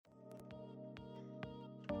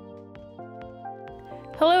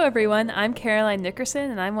Hello, everyone. I'm Caroline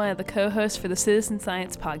Nickerson, and I'm one of the co-hosts for the Citizen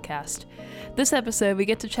Science podcast. This episode, we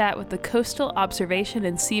get to chat with the Coastal Observation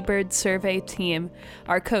and Seabird Survey Team,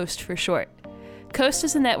 our COAST for short. COAST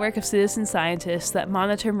is a network of citizen scientists that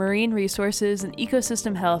monitor marine resources and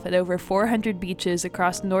ecosystem health at over 400 beaches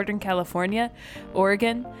across Northern California,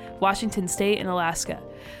 Oregon, Washington State, and Alaska,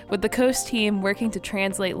 with the COAST team working to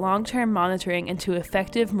translate long-term monitoring into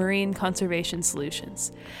effective marine conservation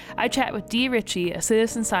solutions. I chat with Dee Ritchie, a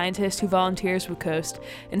citizen scientist who volunteers with COAST,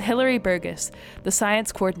 and Hillary Burgess, the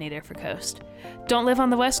science coordinator for COAST. Don't live on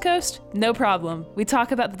the West Coast? No problem. We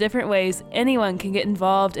talk about the different ways anyone can get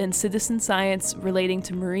involved in citizen science relating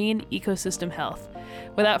to marine ecosystem health.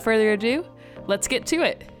 Without further ado, let's get to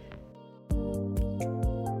it.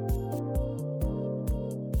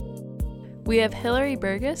 We have Hillary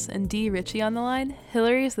Burgess and Dee Ritchie on the line.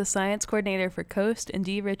 Hillary is the science coordinator for COAST, and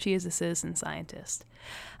Dee Ritchie is a citizen scientist.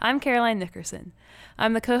 I'm Caroline Nickerson.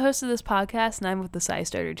 I'm the co-host of this podcast, and I'm with the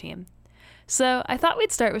SciStarter team. So I thought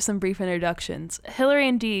we'd start with some brief introductions. Hillary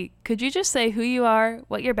and Dee, could you just say who you are,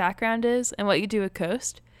 what your background is, and what you do at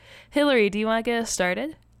COAST? Hillary, do you want to get us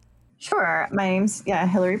started? Sure. My name's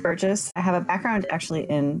Hillary Burgess. I have a background actually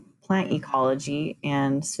in plant ecology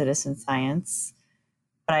and citizen science,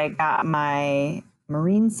 but I got my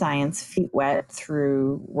marine science feet wet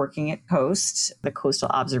through working at COAST, the Coastal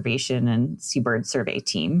Observation and Seabird Survey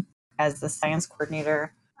Team. As the science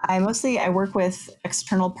coordinator, I work with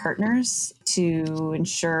external partners to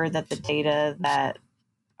ensure that the data that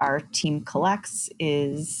our team collects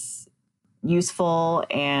is useful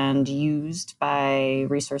and used by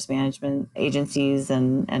resource management agencies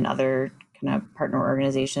and other kind of partner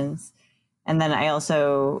organizations. And then I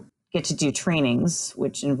also get to do trainings,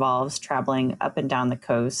 which involves traveling up and down the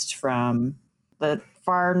coast from the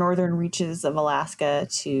far northern reaches of Alaska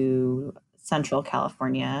to central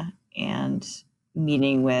California and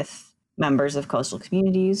meeting with members of coastal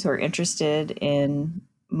communities who are interested in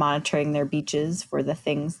monitoring their beaches for the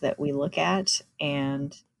things that we look at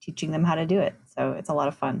and teaching them how to do it. So it's a lot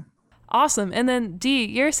of fun. Awesome. And then Dee,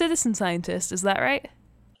 you're a citizen scientist, is that right?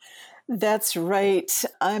 That's right.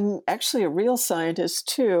 I'm actually a real scientist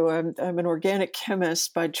too. I'm an organic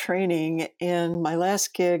chemist by training, and my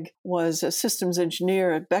last gig was a systems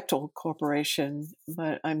engineer at Bechtel Corporation.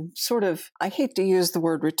 But I'm I hate to use the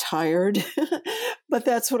word retired, but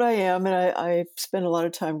that's what I am. And I spend a lot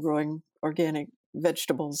of time growing organic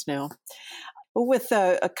vegetables now. With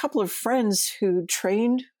a couple of friends who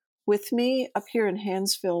trained with me up here in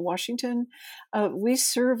Hansville, Washington, we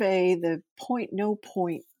survey the Point No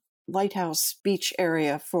Point Lighthouse Beach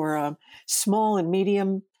area for small and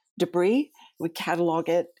medium debris. We catalog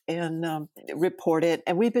it and report it.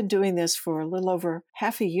 And we've been doing this for a little over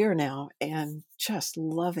half a year now and just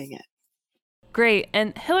loving it. Great.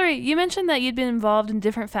 And Hillary, you mentioned that you'd been involved in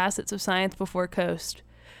different facets of science before COAST.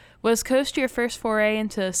 Was COAST your first foray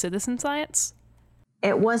into citizen science?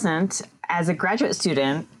 It wasn't. As a graduate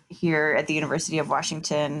student here at the University of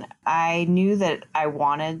Washington, I knew that I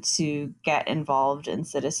wanted to get involved in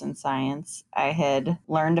citizen science. I had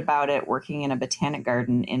learned about it working in a botanic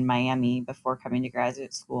garden in Miami before coming to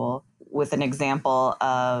graduate school, with an example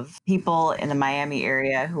of people in the Miami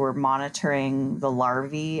area who were monitoring the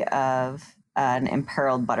larvae of an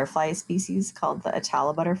imperiled butterfly species called the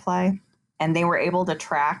Atala butterfly. And they were able to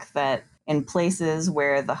track that in places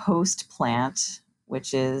where the host plant,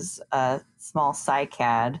 which is a small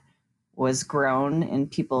cycad, was grown in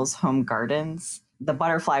people's home gardens, the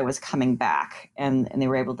butterfly was coming back. And they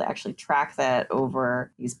were able to actually track that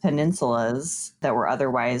over these peninsulas that were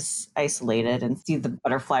otherwise isolated and see the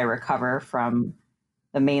butterfly recover from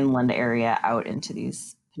the mainland area out into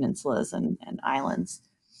these peninsulas and islands.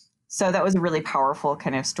 So that was a really powerful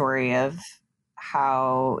kind of story of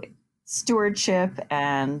how stewardship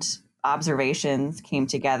and observations came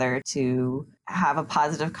together to have a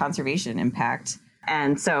positive conservation impact.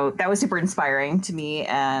 And so that was super inspiring to me.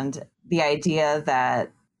 And the idea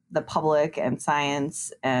that the public and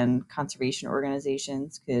science and conservation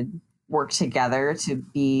organizations could work together to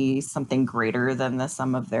be something greater than the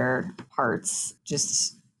sum of their parts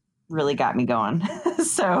just really got me going.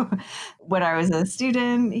 So when I was a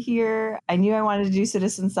student here, I knew I wanted to do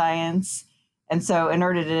citizen science. And so in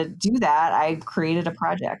order to do that, I created a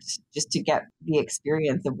project just to get the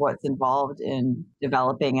experience of what's involved in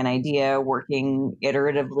developing an idea, working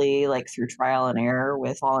iteratively, like through trial and error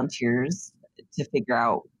with volunteers to figure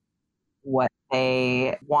out what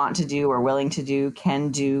they want to do or willing to do,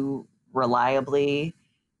 can do reliably,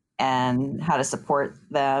 and how to support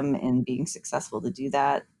them in being successful to do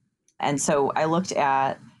that. And so I looked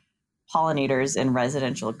at pollinators in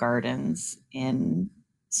residential gardens in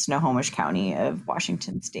Snohomish County of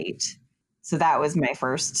Washington State. So that was my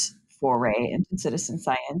first foray into citizen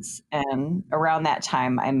science. And around that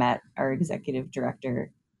time, I met our executive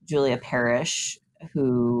director, Julia Parrish,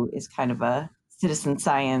 who is kind of a citizen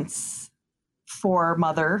science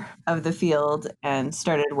foremother of the field, and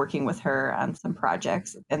started working with her on some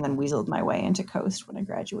projects, and then weaseled my way into COAST when I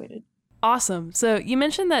graduated. Awesome. So you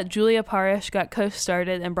mentioned that Julia Parrish got COAST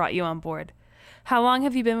started and brought you on board. How long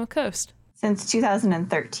have you been with COAST? Since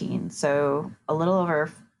 2013, so a little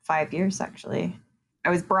over 5 years, actually. I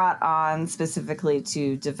was brought on specifically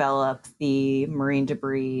to develop the marine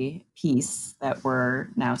debris piece that we're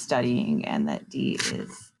now studying and that Dee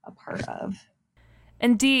is a part of.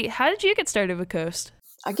 And Dee, how did you get started with COAST?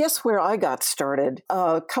 I guess where I got started,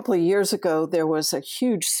 a couple of years ago, there was a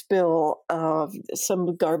huge spill of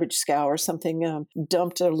some garbage scour, something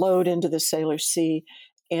dumped a load into the Salish Sea,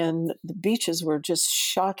 and the beaches were just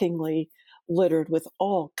shockingly littered with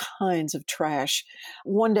all kinds of trash.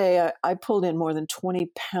 One day, I pulled in more than 20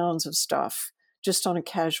 pounds of stuff just on a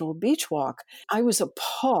casual beach walk. I was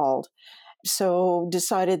appalled, so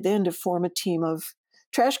decided then to form a team of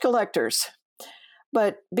trash collectors.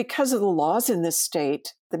 But because of the laws in this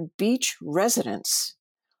state, the beach residents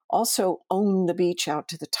also own the beach out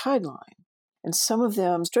to the tide line. And some of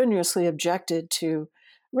them strenuously objected to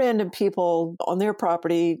random people on their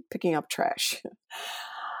property picking up trash.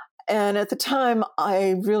 And at the time,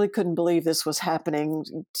 I really couldn't believe this was happening.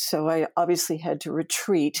 So I obviously had to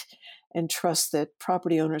retreat and trust that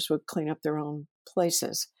property owners would clean up their own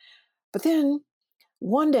places. But then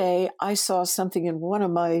one day, I saw something in one of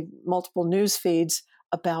my multiple news feeds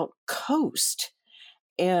about COAST,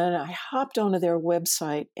 and I hopped onto their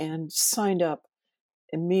website and signed up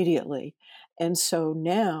immediately. And so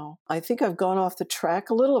now I think I've gone off the track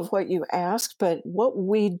a little of what you asked, but what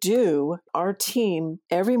we do, our team,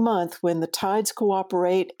 every month when the tides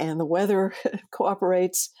cooperate and the weather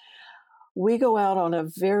cooperates, we go out on a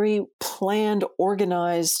very planned,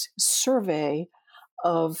 organized survey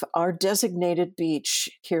of our designated beach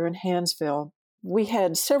here in Hansville. We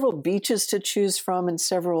had several beaches to choose from and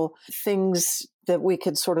several things that we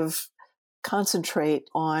could sort of concentrate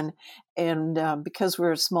on. And because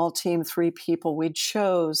we're a small team, 3 people, we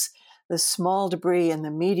chose the small debris and the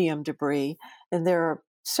medium debris. And there are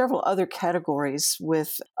several other categories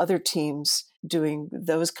with other teams doing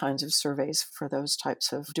those kinds of surveys for those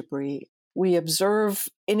types of debris. We observe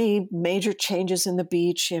any major changes in the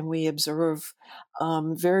beach, and we observe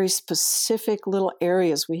very specific little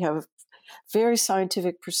areas. We have very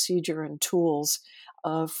scientific procedure and tools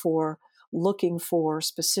for looking for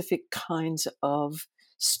specific kinds of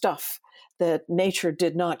stuff that nature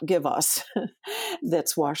did not give us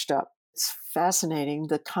that's washed up. It's fascinating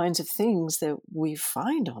the kinds of things that we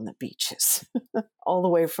find on the beaches, all the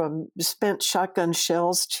way from spent shotgun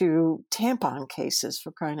shells to tampon cases,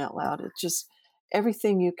 for crying out loud. It's just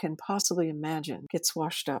everything you can possibly imagine gets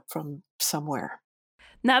washed up from somewhere.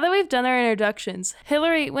 Now that we've done our introductions,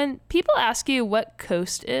 Hillary, when people ask you what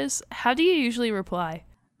COAST is, how do you usually reply?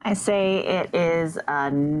 I say it is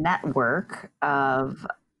a network of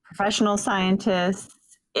professional scientists,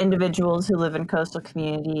 individuals who live in coastal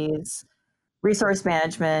communities, resource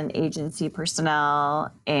management agency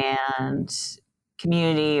personnel, and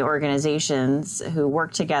community organizations who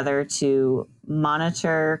work together to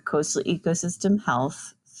monitor coastal ecosystem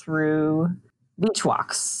health through beach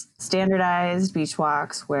walks, standardized beach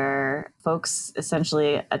walks where folks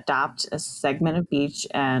essentially adopt a segment of beach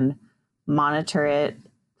and monitor it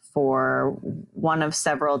for one of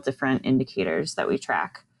several different indicators that we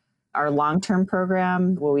track. Our long-term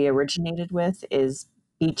program, what we originated with, is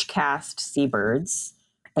Beachcast Seabirds.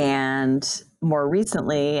 And more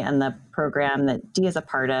recently, and the program that Dee is a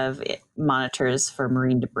part of, it monitors for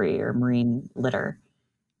marine debris or marine litter.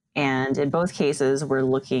 And in both cases, we're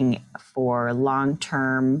looking for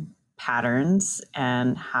long-term patterns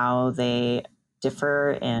and how they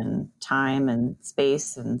differ in time and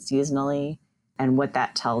space and seasonally, and what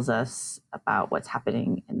that tells us about what's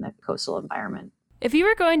happening in the coastal environment. If you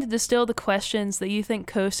were going to distill the questions that you think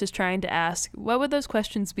COAST is trying to ask, what would those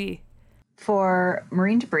questions be? For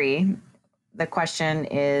marine debris, the question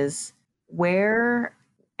is where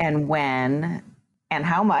and when and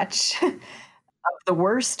how much of the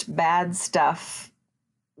worst bad stuff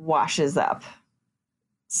washes up.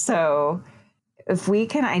 So if we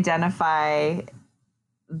can identify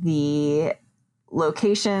the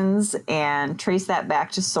locations and trace that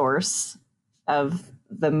back to source of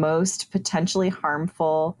the most potentially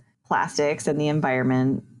harmful plastics in the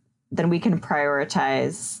environment, then we can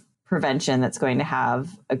prioritize prevention that's going to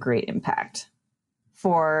have a great impact.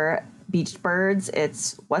 For beached birds,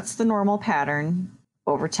 it's what's the normal pattern?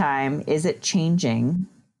 over time? Is it changing?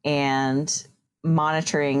 And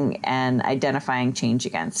monitoring and identifying change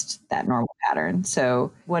against that normal pattern.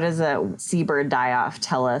 So what does a seabird die-off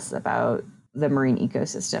tell us about the marine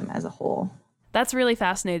ecosystem as a whole? That's really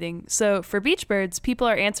fascinating. So for beach birds, people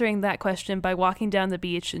are answering that question by walking down the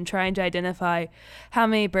beach and trying to identify how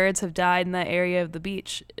many birds have died in that area of the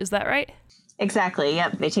beach. Is that right? Exactly.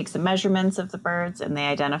 Yep. They take some measurements of the birds and they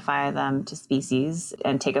identify them to species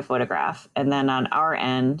and take a photograph. And then on our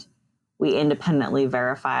end, we independently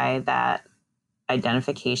verify that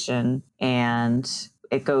identification, and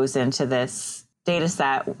it goes into this data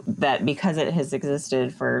set that, because it has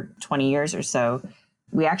existed for 20 years or so,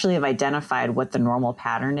 we actually have identified what the normal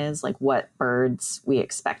pattern is, like what birds we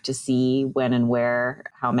expect to see, when and where,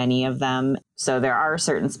 how many of them. So there are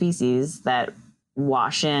certain species that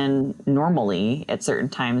wash in normally at certain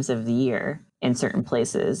times of the year in certain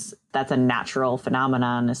places. That's a natural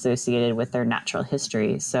phenomenon associated with their natural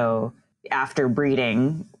history. So after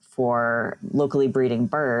breeding for locally breeding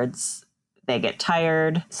birds, they get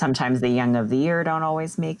tired. Sometimes the young of the year don't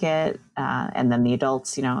always make it. And then the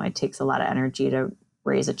adults, it takes a lot of energy to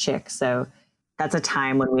raise a chick. So that's a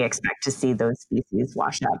time when we expect to see those species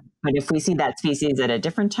wash up. But if we see that species at a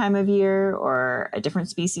different time of year, or a different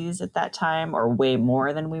species at that time, or way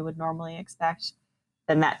more than we would normally expect,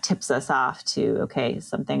 then that tips us off to, okay,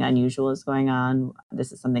 something unusual is going on.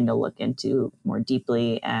 This is something to look into more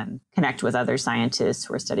deeply and connect with other scientists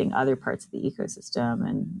who are studying other parts of the ecosystem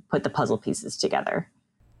and put the puzzle pieces together.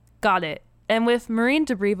 Got it. And with marine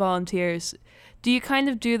debris volunteers, do you kind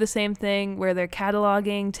of do the same thing where they're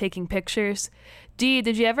cataloging, taking pictures?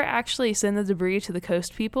 Did you ever actually send the debris to the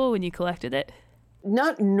coast people when you collected it?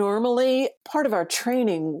 Not normally. Part of our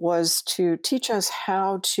training was to teach us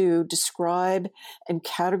how to describe and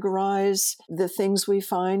categorize the things we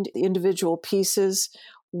find, the individual pieces,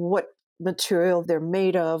 what material they're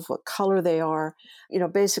made of, what color they are,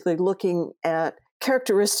 basically looking at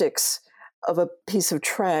characteristics of a piece of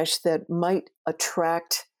trash that might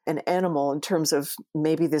attract an animal in terms of,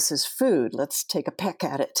 maybe this is food, let's take a peck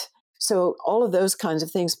at it. So all of those kinds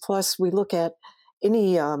of things. Plus we look at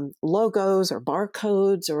any logos or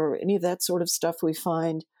barcodes or any of that sort of stuff we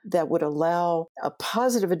find that would allow a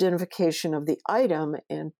positive identification of the item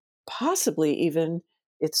and possibly even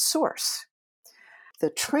its source. The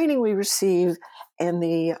training we receive and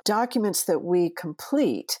the documents that we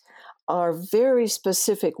complete are very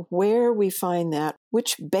specific where we find that,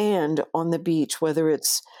 which band on the beach, whether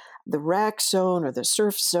it's the rack zone or the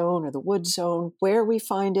surf zone or the wood zone, where we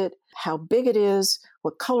find it, how big it is,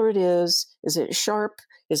 what color it is it sharp,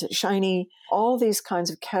 is it shiny, all these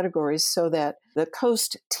kinds of categories, so that the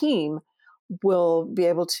coast team will be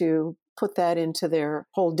able to put that into their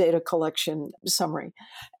whole data collection summary.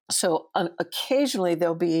 So occasionally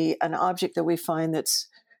there'll be an object that we find that's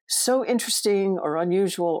so interesting or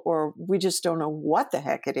unusual, or we just don't know what the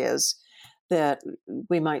heck it is, that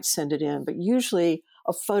we might send it in. But usually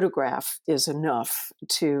a photograph is enough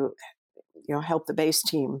to help the base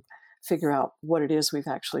team figure out what it is we've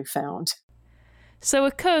actually found. So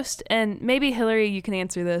with coast, and maybe Hillary, you can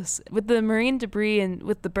answer this, with the marine debris and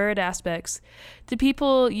with the bird aspects, do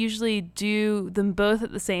people usually do them both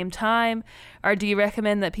at the same time? Or do you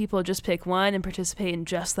recommend that people just pick one and participate in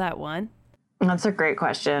just that one? That's a great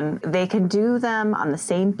question. They can do them on the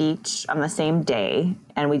same beach on the same day,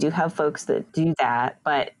 and we do have folks that do that.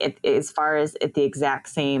 But as far as at the exact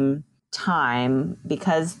same time,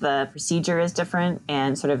 because the procedure is different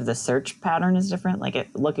and sort of the search pattern is different, like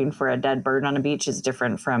looking for a dead bird on a beach is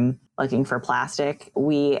different from looking for plastic,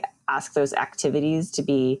 we ask those activities to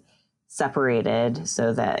be separated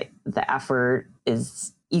so that the effort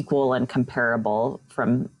is equal and comparable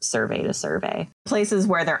from survey to survey. Places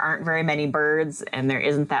where there aren't very many birds and there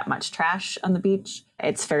isn't that much trash on the beach,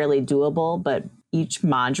 it's fairly doable, but each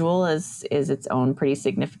module is its own pretty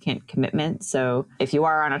significant commitment. So if you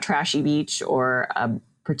are on a trashy beach or a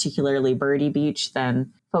particularly birdy beach,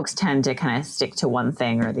 then folks tend to kind of stick to one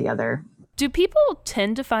thing or the other. Do people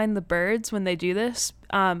tend to find the birds when they do this?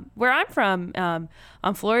 Where I'm from,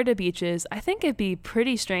 on Florida beaches, I think it'd be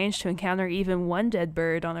pretty strange to encounter even one dead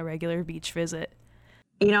bird on a regular beach visit.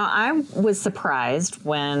 I was surprised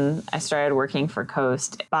when I started working for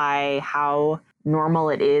Coast by how normal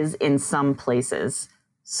it is in some places.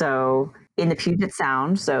 So in the Puget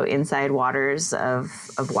Sound, so inside waters of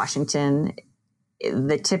Washington,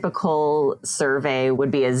 the typical survey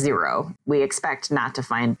would be a 0. We expect not to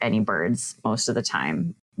find any birds most of the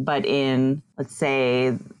time. But in, let's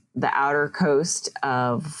say, the outer coast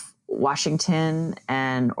of Washington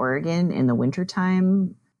and Oregon in the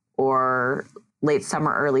wintertime, or late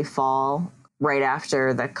summer, early fall, right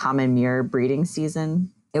after the common murre breeding season.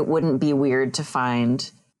 It wouldn't be weird to find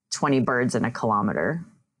 20 birds in a kilometer.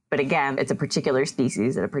 But again, it's a particular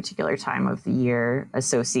species at a particular time of the year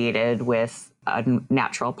associated with a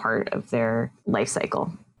natural part of their life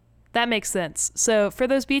cycle. That makes sense. So for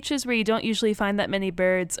those beaches where you don't usually find that many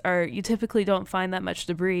birds, or you typically don't find that much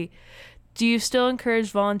debris, do you still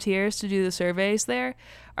encourage volunteers to do the surveys there,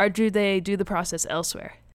 or do they do the process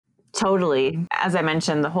elsewhere? Totally. As I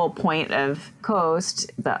mentioned, the whole point of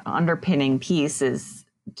COAST, the underpinning piece, is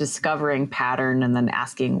discovering pattern and then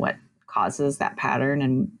asking what causes that pattern.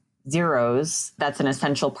 And zeros, that's an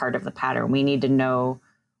essential part of the pattern. We need to know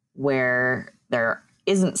where there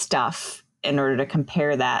isn't stuff in order to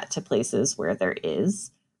compare that to places where there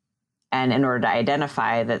is. And in order to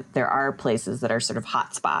identify that there are places that are sort of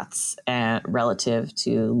hot spots relative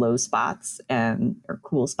to low spots or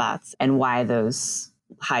cool spots, and why those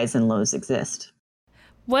highs and lows exist.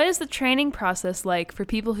 What is the training process like for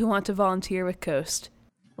people who want to volunteer with COAST?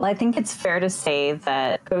 Well, I think it's fair to say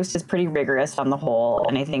that COAST is pretty rigorous on the whole.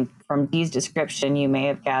 And I think from Dee's description, you may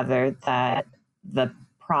have gathered that the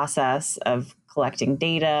process of collecting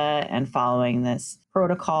data and following this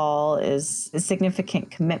protocol is a significant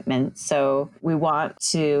commitment. So we want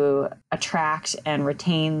to attract and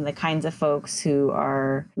retain the kinds of folks who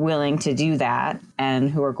are willing to do that and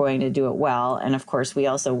who are going to do it well. And of course, we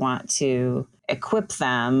also want to equip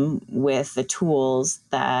them with the tools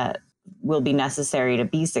that will be necessary to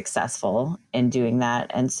be successful in doing that.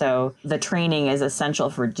 And so the training is essential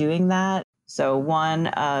for doing that. So one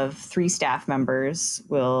of 3 staff members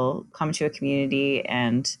will come to a community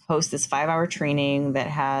and host this 5-hour training that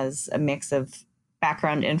has a mix of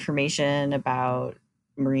background information about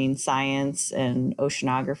marine science and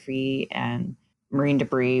oceanography and marine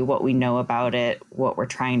debris, what we know about it, what we're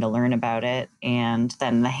trying to learn about it, and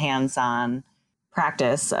then the hands-on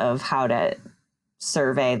practice of how to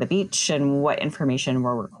survey the beach and what information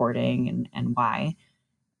we're recording and why.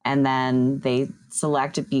 And then they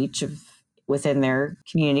select a beach within their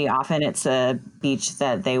community. Often it's a beach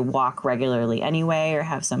that they walk regularly anyway or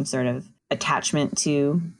have some sort of attachment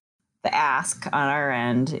to. The ask on our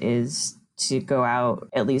end is to go out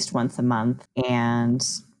at least once a month and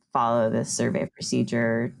follow this survey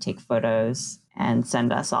procedure, take photos, and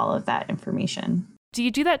send us all of that information. Do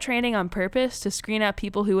you do that training on purpose to screen out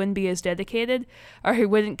people who wouldn't be as dedicated or who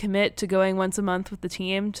wouldn't commit to going once a month with the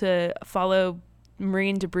team to follow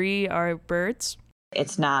marine debris or birds?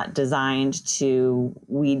 It's not designed to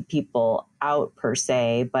weed people out per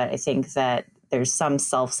se, but I think that there's some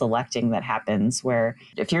self-selecting that happens where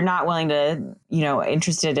if you're not willing to,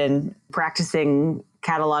 interested in practicing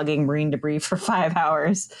cataloging marine debris for 5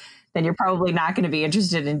 hours, then you're probably not going to be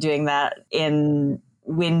interested in doing that in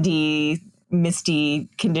windy, misty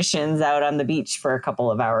conditions out on the beach for a couple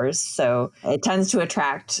of hours. So it tends to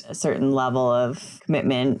attract a certain level of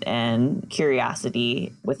commitment and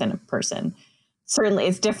curiosity within a person. Certainly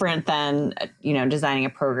it's different than, designing a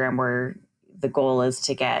program where the goal is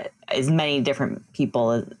to get as many different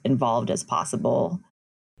people involved as possible.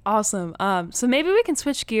 Awesome. So maybe we can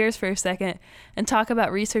switch gears for a second and talk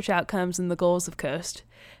about research outcomes and the goals of COAST.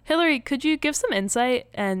 Hillary, could you give some insight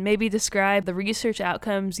and maybe describe the research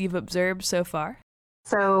outcomes you've observed so far?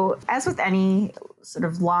 So as with any sort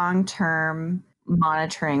of long-term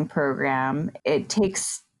monitoring program, it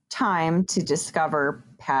takes time to discover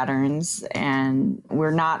patterns, and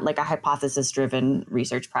we're not like a hypothesis-driven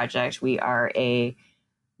research project. We are a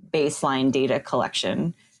baseline data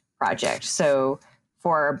collection project. So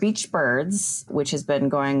for beach birds, which has been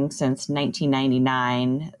going since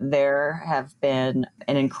 1999, there have been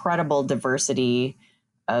an incredible diversity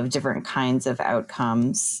of different kinds of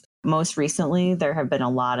outcomes. Most recently, there have been a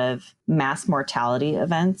lot of mass mortality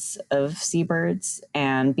events of seabirds.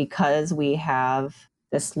 And because we have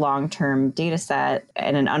this long-term data set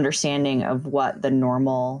and an understanding of what the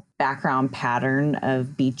normal background pattern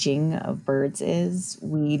of beaching of birds is,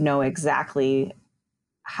 we know exactly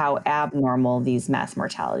how abnormal these mass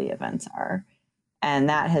mortality events are. And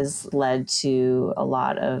that has led to a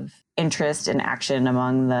lot of interest and action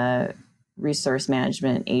among the resource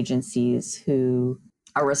management agencies who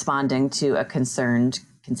are responding to a concerned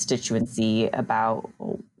constituency about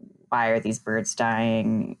why are these birds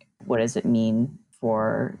dying? What does it mean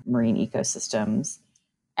for marine ecosystems?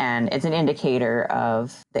 And it's an indicator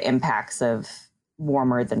of the impacts of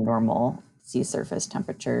warmer than normal sea surface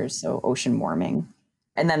temperatures, so ocean warming.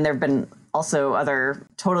 And then there have been also other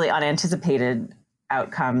totally unanticipated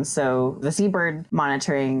outcomes. So the seabird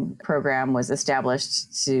monitoring program was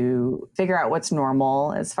established to figure out what's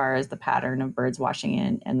normal as far as the pattern of birds washing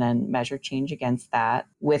in and then measure change against that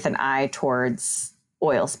with an eye towards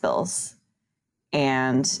oil spills.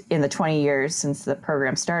 And in the 20 years since the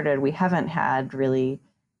program started, we haven't had really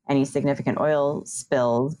any significant oil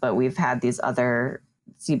spills, but we've had these other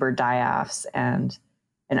seabird die-offs and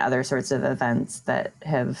other sorts of events that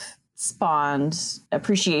have spawned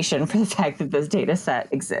appreciation for the fact that this data set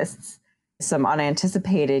exists. Some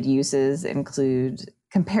unanticipated uses include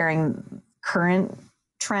comparing current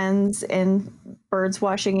trends in birds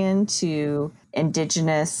washing in to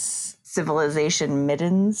indigenous civilization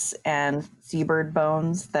middens and seabird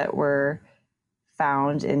bones that were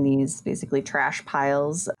found in these basically trash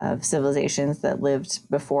piles of civilizations that lived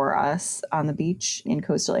before us on the beach in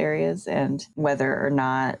coastal areas, and whether or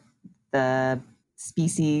not the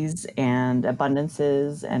species and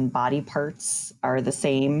abundances and body parts are the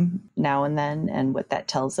same now and then, and what that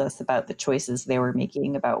tells us about the choices they were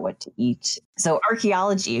making about what to eat. So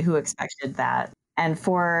archaeology, who expected that? And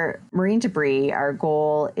for marine debris, our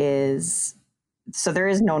goal is, so there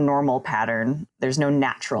is no normal pattern. There's no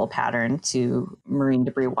natural pattern to marine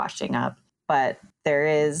debris washing up, but there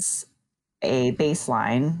is a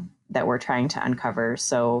baseline that we're trying to uncover.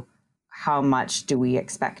 So how much do we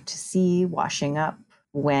expect to see washing up,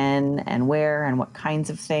 when and where, and what kinds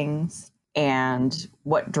of things, and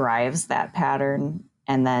what drives that pattern?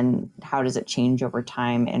 And then how does it change over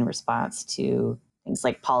time in response to things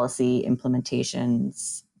like policy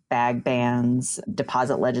implementations, bag bans,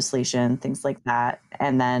 deposit legislation, things like that?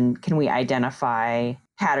 And then can we identify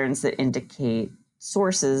patterns that indicate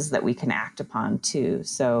sources that we can act upon too?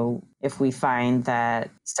 So if we find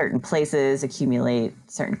that certain places accumulate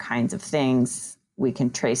certain kinds of things, we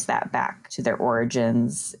can trace that back to their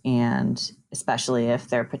origins, and especially if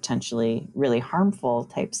they're potentially really harmful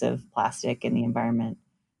types of plastic in the environment,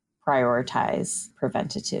 prioritize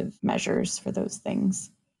preventative measures for those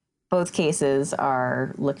things. Both cases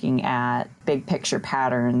are looking at big picture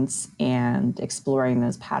patterns and exploring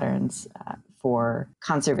those patterns for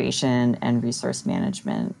conservation and resource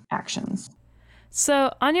management actions.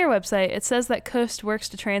 So, on your website, it says that COAST works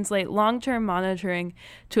to translate long-term monitoring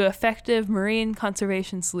to effective marine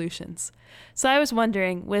conservation solutions. So I was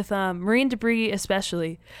wondering, with marine debris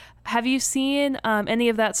especially, have you seen any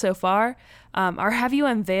of that so far? Or have you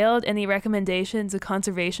unveiled any recommendations of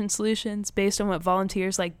conservation solutions based on what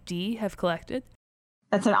volunteers like Dee have collected?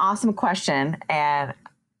 That's an awesome question. And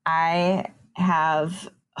I have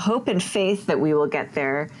hope and faith that we will get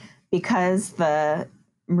there, because the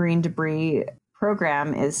marine debris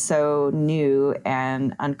program is so new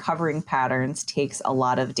and uncovering patterns takes a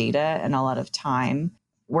lot of data and a lot of time.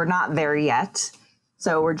 We're not there yet.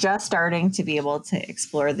 So we're just starting to be able to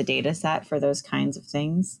explore the data set for those kinds of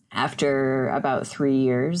things after about 3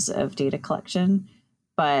 years of data collection.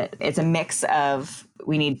 But it's a mix of,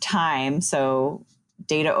 we need time, so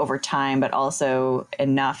data over time, but also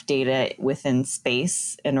enough data within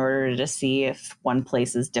space in order to see if one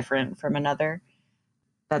place is different from another.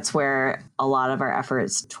 That's where a lot of our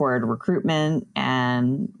efforts toward recruitment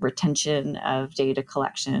and retention of data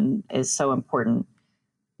collection is so important,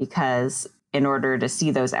 because in order to see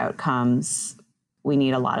those outcomes, we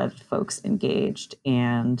need a lot of folks engaged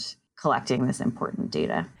and collecting this important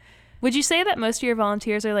data. Would you say that most of your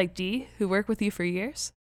volunteers are like Dee, who work with you for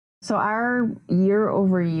years? So our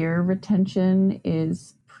year-over-year retention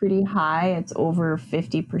is pretty high. It's over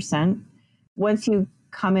 50%. Once you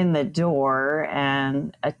come in the door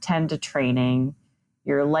and attend to training,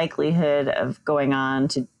 your likelihood of going on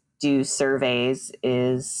to do surveys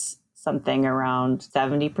is something around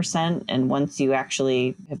 70%. And once you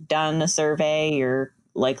actually have done a survey, you're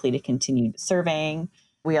likely to continue surveying.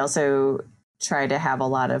 We also try to have a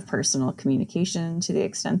lot of personal communication to the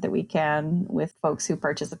extent that we can with folks who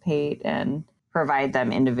participate, and provide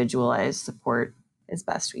them individualized support as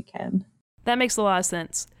best we can. That makes a lot of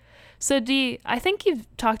sense. So Dee, I think you've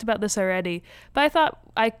talked about this already, but I thought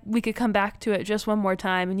we could come back to it just one more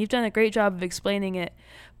time, and you've done a great job of explaining it.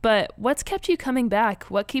 But what's kept you coming back?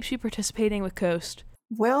 What keeps you participating with COAST?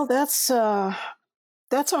 Well, that's a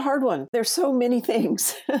hard one. There's so many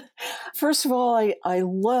things. First of all, I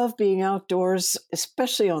love being outdoors,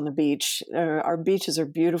 especially on the beach. Our beaches are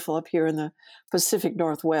beautiful up here in the Pacific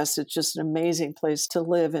Northwest. It's just an amazing place to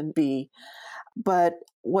live and be. But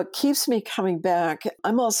what keeps me coming back,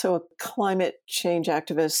 I'm also a climate change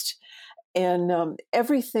activist, and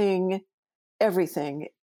everything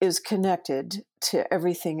is connected to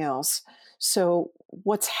everything else. So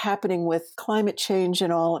what's happening with climate change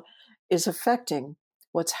and all is affecting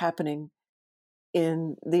what's happening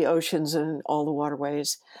in the oceans and all the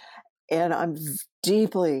waterways. And I'm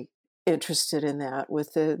deeply interested in that.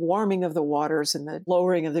 With the warming of the waters and the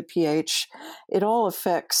lowering of the pH, it all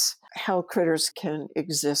affects how critters can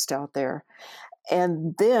exist out there.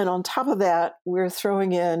 And then on top of that, we're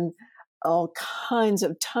throwing in all kinds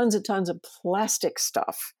of tons and tons of plastic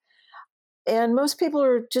stuff. And most people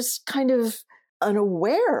are just kind of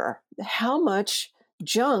unaware how much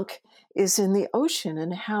junk is in the ocean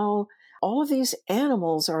and how all of these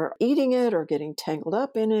animals are eating it or getting tangled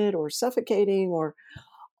up in it or suffocating, or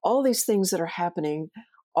all these things that are happening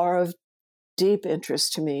are of deep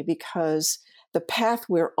interest to me, because the path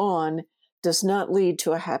we're on does not lead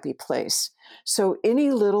to a happy place. So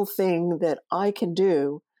any little thing that I can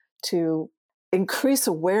do to increase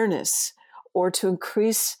awareness or to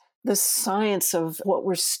increase the science of what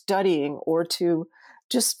we're studying, or to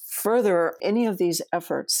just further any of these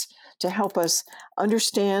efforts to help us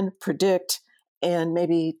understand, predict, and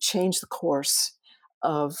maybe change the course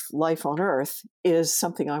of life on Earth is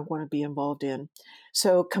something I want to be involved in.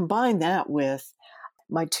 So combine that with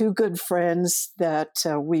my two good friends that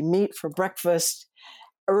we meet for breakfast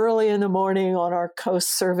early in the morning on our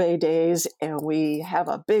coast survey days, and we have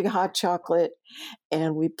a big hot chocolate,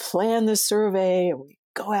 and we plan the survey, and we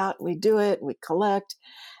go out and we do it, we collect,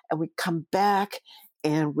 and we come back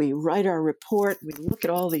and we write our report. We look at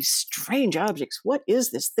all these strange objects. What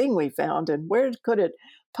is this thing we found, and where could it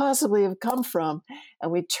possibly have come from?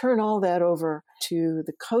 And we turn all that over to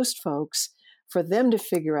the coast folks for them to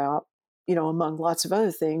figure out, among lots of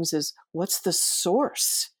other things, is what's the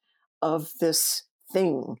source of this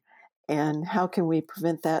thing, and how can we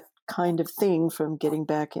prevent that kind of thing from getting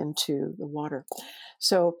back into the water.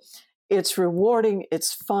 So it's rewarding,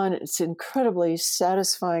 it's fun, it's incredibly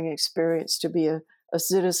satisfying experience to be a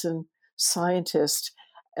citizen scientist,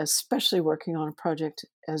 especially working on a project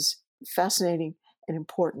as fascinating and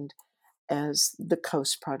important as the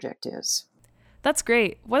COAST project is. That's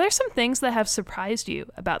great. What are some things that have surprised you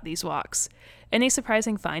about these walks? Any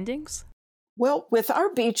surprising findings? Well, with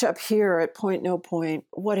our beach up here at Point No Point,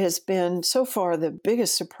 what has been so far the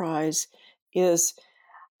biggest surprise is,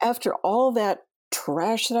 after all that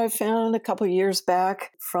trash that I found a couple of years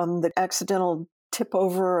back from the accidental tip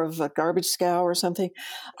over of a garbage scow or something,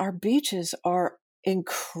 our beaches are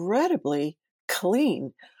incredibly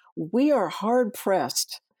clean. We are hard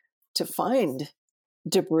pressed to find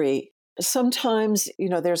debris. Sometimes,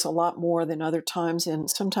 there's a lot more than other times, and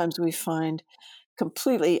sometimes we find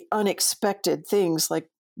completely unexpected things, like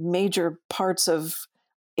major parts of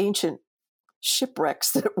ancient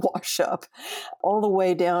shipwrecks that wash up, all the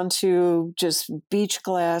way down to just beach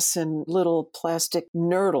glass and little plastic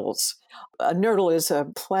nurdles. A nurdle is a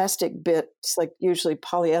plastic bit. It's like usually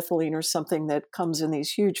polyethylene or something that comes in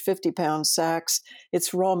these huge 50-pound sacks.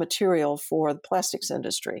 It's raw material for the plastics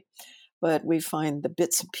industry, but we find the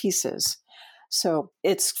bits and pieces. So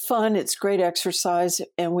it's fun, it's great exercise,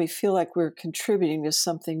 and we feel like we're contributing to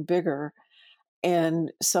something bigger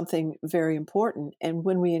and something very important. And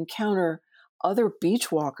when we encounter other beach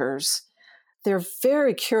walkers, they're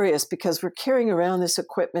very curious, because we're carrying around this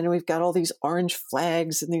equipment and we've got all these orange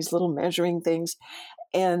flags and these little measuring things.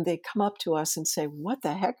 And they come up to us and say, "What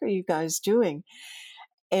the heck are you guys doing?"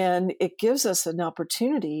 And it gives us an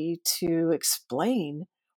opportunity to explain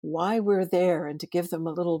why we're there and to give them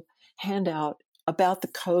a little handout about the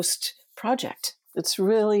COAST project. It's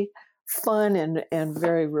really fun and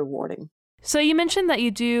very rewarding. So you mentioned that you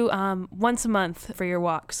do once a month for your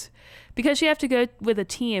walks. Because you have to go with a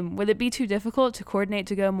team, would it be too difficult to coordinate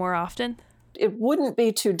to go more often? It wouldn't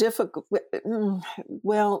be too difficult.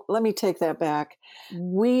 Well, let me take that back.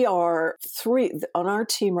 We are 3 on our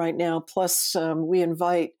team right now, plus we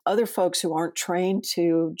invite other folks who aren't trained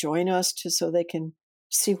to join us so they can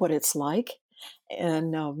see what it's like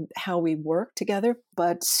and how we work together.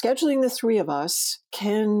 But scheduling the 3 of us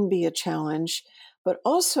can be a challenge. But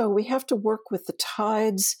also we have to work with the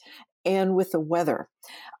tides and with the weather.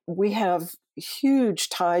 We have huge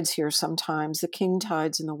tides here sometimes, the king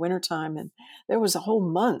tides in the wintertime, and there was a whole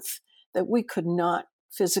month that we could not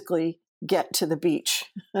physically get to the beach,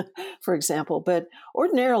 for example. But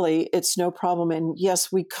ordinarily, it's no problem. And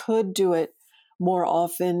yes, we could do it more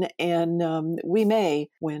often, and we may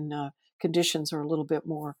when conditions are a little bit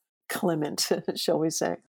more clement, shall we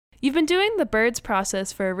say. You've been doing the birds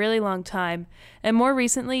process for a really long time, and more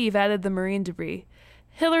recently you've added the marine debris.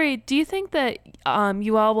 Hillary, do you think that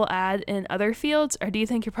you all will add in other fields, or do you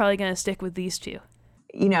think you're probably going to stick with these 2?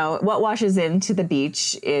 What washes into the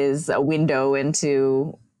beach is a window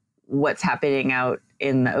into what's happening out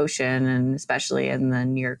in the ocean, and especially in the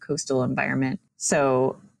near coastal environment.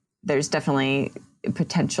 So there's definitely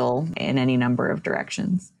potential in any number of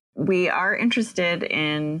directions. We are interested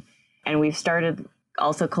in, and we've started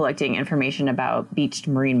also collecting information about beached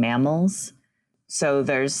marine mammals. So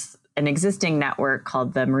there's an existing network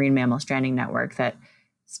called the Marine Mammal Stranding Network that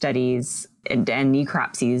studies and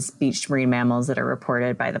necropsies, beached marine mammals that are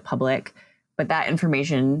reported by the public. But that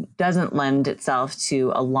information doesn't lend itself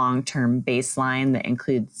to a long-term baseline that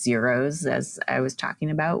includes zeros, as I was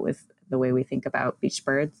talking about with the way we think about beach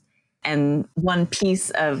birds. And one piece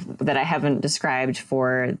of that I haven't described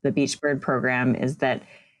for the beach bird program is that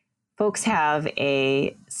folks have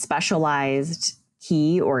a specialized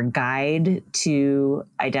key or guide to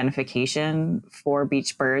identification for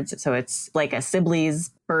beach birds. So it's like a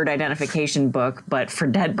Sibley's bird identification book, but for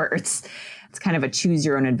dead birds. It's kind of a choose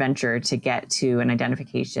your own adventure to get to an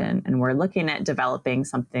identification. And we're looking at developing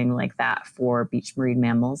something like that for beach marine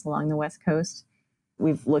mammals along the West Coast.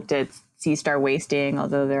 We've looked at sea star wasting,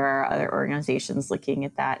 although there are other organizations looking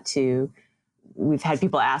at that too. We've had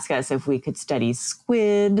people ask us if we could study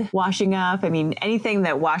squid washing up. I mean, anything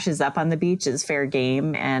that washes up on the beach is fair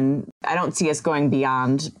game. And I don't see us going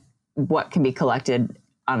beyond what can be collected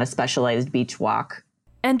on a specialized beach walk.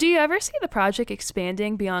 And do you ever see the project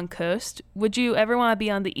expanding beyond coast? Would you ever want to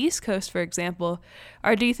be on the East Coast, for example?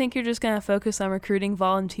 Or do you think you're just going to focus on recruiting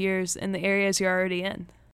volunteers in the areas you're already in?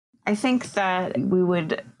 I think that we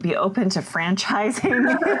would be open to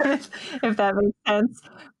franchising, if that makes sense.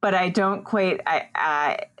 But I don't quite,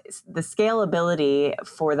 the scalability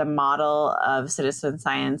for the model of citizen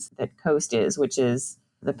science that Coast is, which is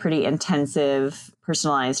the pretty intensive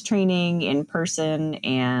personalized training in person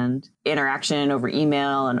and interaction over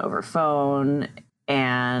email and over phone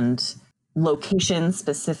and location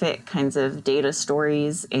specific kinds of data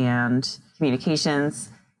stories and communications,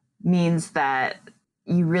 means that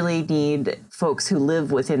you really need folks who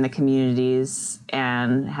live within the communities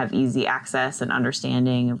and have easy access and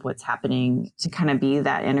understanding of what's happening to kind of be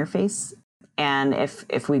that interface. And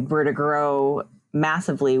if we were to grow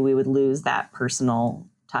massively, we would lose that personal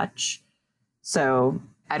touch. So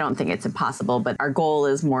I don't think it's impossible, but our goal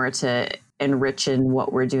is more to enrich in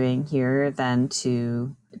what we're doing here than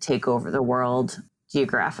to take over the world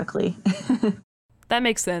geographically. That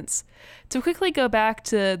makes sense. To quickly go back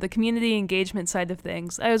to the community engagement side of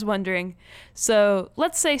things, I was wondering, so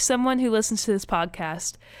let's say someone who listens to this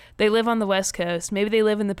podcast, they live on the West Coast, maybe they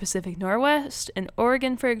live in the Pacific Northwest, in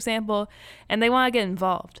Oregon, for example, and they want to get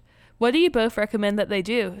involved. What do you both recommend that they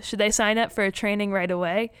do? Should they sign up for a training right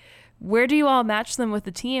away? Where do you all match them with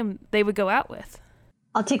the team they would go out with?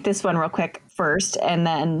 I'll take this one real quick first, and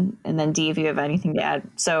then Dee, if you have anything to add.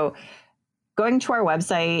 So going to our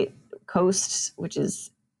website, Coast, which is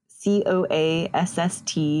coast.org.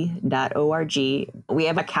 We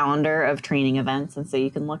have a calendar of training events. And so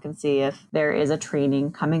you can look and see if there is a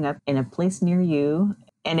training coming up in a place near you.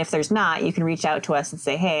 And if there's not, you can reach out to us and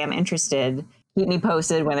say, hey, I'm interested. Keep me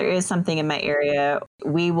posted when there is something in my area.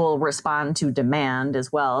 We will respond to demand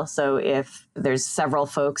as well. So if there's several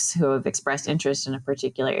folks who have expressed interest in a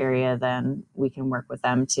particular area, then we can work with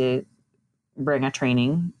them to bring a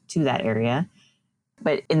training to that area.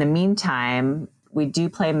 But in the meantime, we do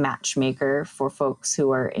play matchmaker for folks who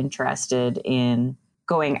are interested in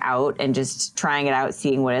going out and just trying it out,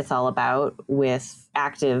 seeing what it's all about with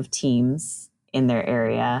active teams in their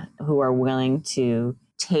area who are willing to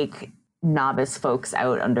take novice folks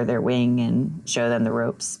out under their wing and show them the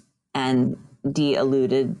ropes. And Dee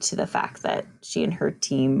alluded to the fact that she and her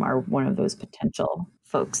team are one of those potential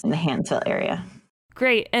folks in the Hansville area.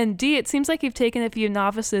 Great. And Dee, it seems like you've taken a few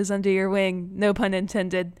novices under your wing, no pun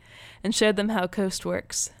intended, and showed them how Coast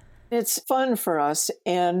works. It's fun for us,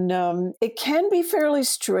 and it can be fairly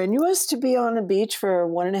strenuous to be on a beach for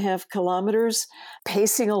 1.5 kilometers,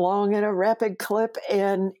 pacing along at a rapid clip,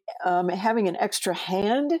 and having an extra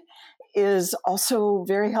hand is also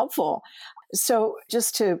very helpful. So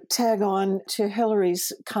just to tag on to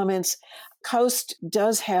Hillary's comments, Coast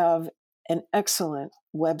does have an excellent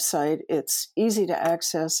website. It's easy to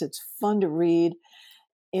access, it's fun to read,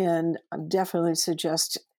 and I definitely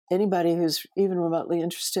suggest anybody who's even remotely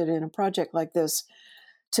interested in a project like this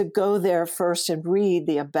to go there first and read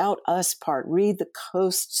the About Us part, read the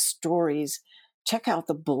Coast stories, check out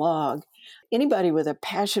the blog. Anybody with a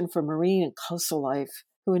passion for marine and coastal life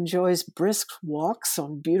who enjoys brisk walks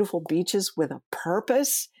on beautiful beaches with a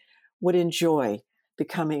purpose would enjoy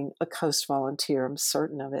becoming a Coast volunteer. I'm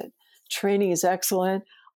certain of it. Training is excellent.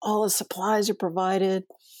 All the supplies are provided.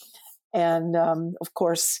 And of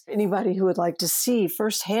course, anybody who would like to see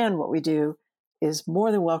firsthand what we do is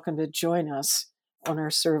more than welcome to join us on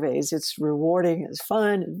our surveys. It's rewarding, it's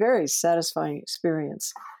fun, very satisfying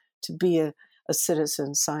experience to be a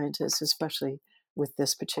citizen scientist, especially with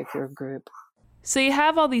this particular group. So you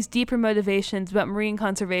have all these deeper motivations about marine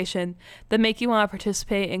conservation that make you want to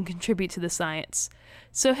participate and contribute to the science.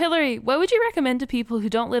 So Hillary, what would you recommend to people who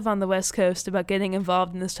don't live on the West Coast about getting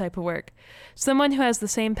involved in this type of work? Someone who has the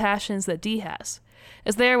same passions that Dee has.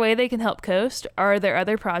 Is there a way they can help Coast? Or are there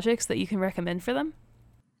other projects that you can recommend for them?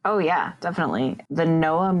 Oh, yeah, definitely. The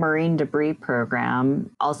NOAA Marine Debris Program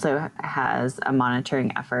also has a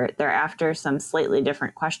monitoring effort. They're after some slightly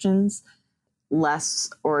different questions, less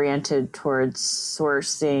oriented towards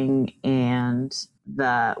sourcing, and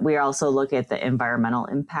we also look at the environmental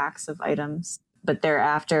impacts of items. But they're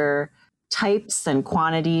after types and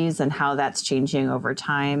quantities and how that's changing over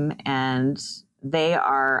time. And they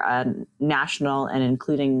are a national and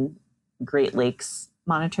including Great Lakes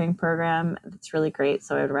monitoring program. It's really great.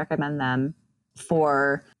 So I would recommend them.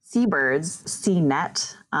 For seabirds,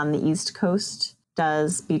 CNET on the East Coast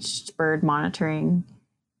does beach bird monitoring.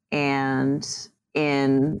 And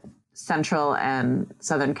in Central and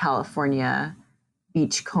Southern California,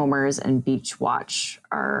 Beachcombers and Beach Watch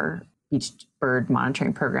are beach bird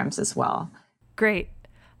monitoring programs as well. Great.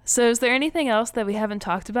 So is there anything else that we haven't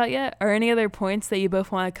talked about yet, or any other points that you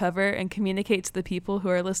both want to cover and communicate to the people who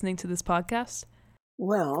are listening to this podcast?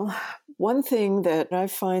 Well, one thing that I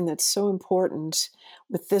find that's so important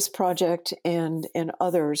with this project and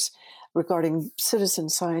others regarding citizen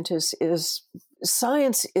scientists is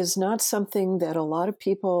science is not something that a lot of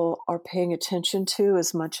people are paying attention to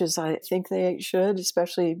as much as I think they should,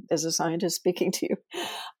 especially as a scientist speaking to you.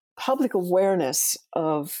 Public awareness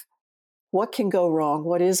of what can go wrong,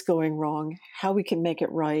 what is going wrong, how we can make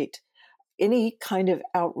it right, any kind of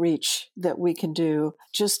outreach that we can do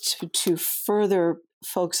just to further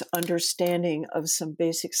folks' understanding of some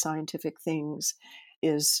basic scientific things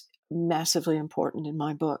is massively important in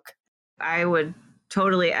my book. I would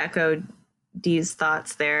totally echo Dee's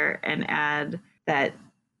thoughts there and add that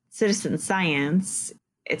citizen science,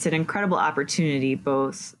 it's an incredible opportunity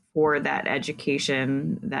both for that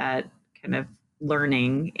education, that kind of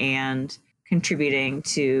learning, and contributing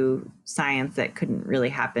to science that couldn't really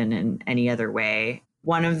happen in any other way.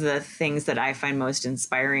 One of the things that I find most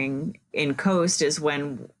inspiring in Coast is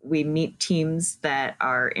when we meet teams that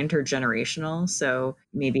are intergenerational. So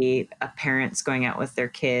maybe a parent's going out with their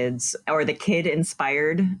kids, or the kid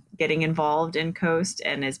inspired getting involved in Coast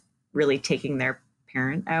and is really taking their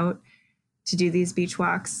parent out to do these beach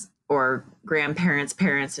walks, or grandparents,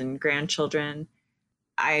 parents, and grandchildren.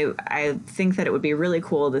 I think that it would be really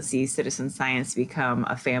cool to see citizen science become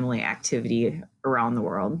a family activity around the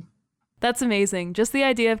world. That's amazing. Just the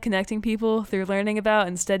idea of connecting people through learning about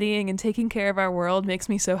and studying and taking care of our world makes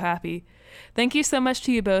me so happy. Thank you so much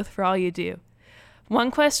to you both for all you do.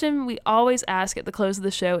 One question we always ask at the close of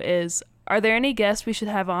the show is, are there any guests we should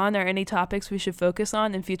have on or any topics we should focus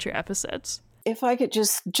on in future episodes? If I could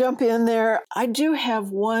just jump in there, I do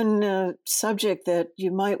have one subject that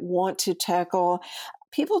you might want to tackle.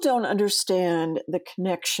 People don't understand the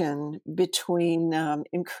connection between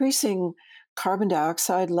increasing carbon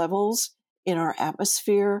dioxide levels in our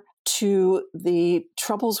atmosphere to the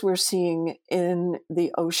troubles we're seeing in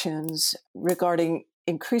the oceans regarding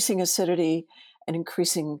increasing acidity and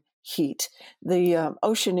increasing heat. The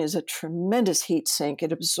ocean is a tremendous heat sink.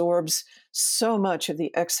 It absorbs so much of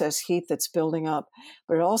the excess heat that's building up,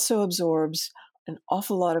 but it also absorbs an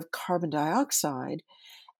awful lot of carbon dioxide,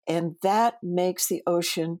 and that makes the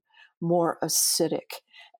ocean more acidic.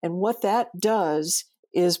 And what that does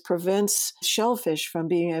is prevents shellfish from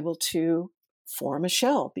being able to form a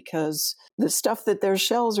shell, because the stuff that their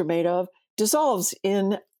shells are made of dissolves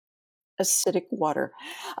in acidic water.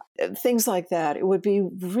 Things like that. It would be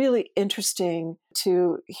really interesting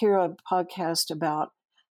to hear a podcast about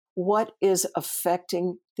what is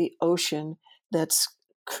affecting the ocean that's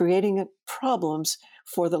creating problems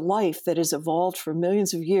for the life that has evolved for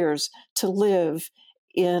millions of years to live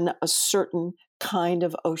in a certain kind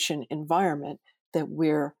of ocean environment that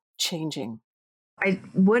we're changing. I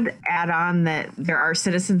would add on that there are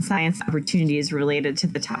citizen science opportunities related to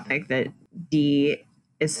the topic that Dee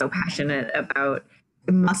is so passionate about.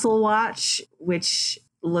 Mussel Watch, which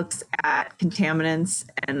looks at contaminants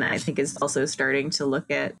and I think is also starting to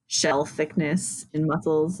look at shell thickness in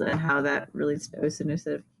mussels and how that relates to ocean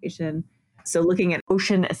acidification. So looking at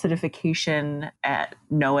ocean acidification at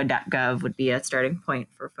NOAA.gov would be a starting point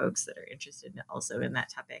for folks that are interested also in that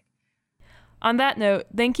topic. On that note,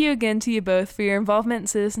 thank you again to you both for your involvement in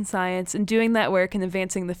citizen science and doing that work and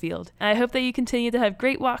advancing the field. And I hope that you continue to have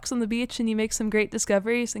great walks on the beach and you make some great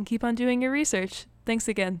discoveries and keep on doing your research. Thanks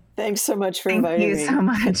again. Thanks so much for inviting me. Thank you so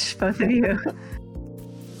much, both of you.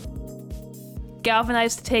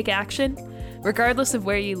 Galvanize to take action. Regardless of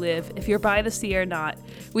where you live, if you're by the sea or not,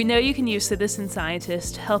 We know you can use citizen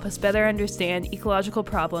scientists to help us better understand ecological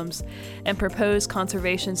problems and propose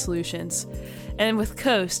conservation solutions. And with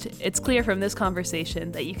COAST, it's clear from this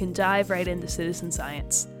conversation that you can dive right into citizen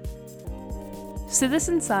science.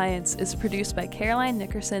 Citizen Science is produced by Caroline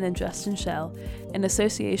Nickerson and Justin Schell in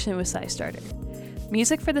association with SciStarter.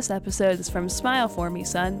 Music for this episode is from Smile For Me,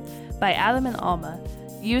 Son by Adam and Alma,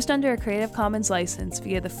 used under a Creative Commons license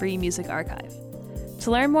via the Free Music Archive.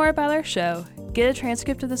 To learn more about our show, get a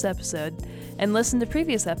transcript of this episode, and listen to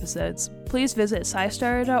previous episodes, please visit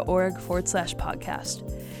scistarter.org/podcast.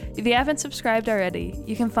 If you haven't subscribed already,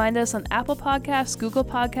 you can find us on Apple Podcasts, Google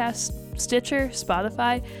Podcasts, Stitcher,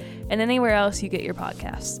 Spotify, and anywhere else you get your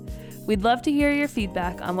podcasts. We'd love to hear your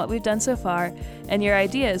feedback on what we've done so far and your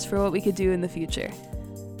ideas for what we could do in the future.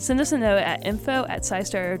 Send us a note at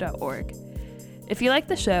info@scistarter.org. If you like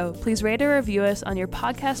the show, please rate or review us on your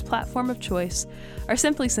podcast platform of choice, or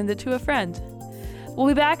simply send it to a friend. We'll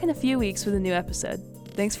be back in a few weeks with a new episode.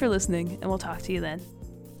 Thanks for listening, and we'll talk to you then.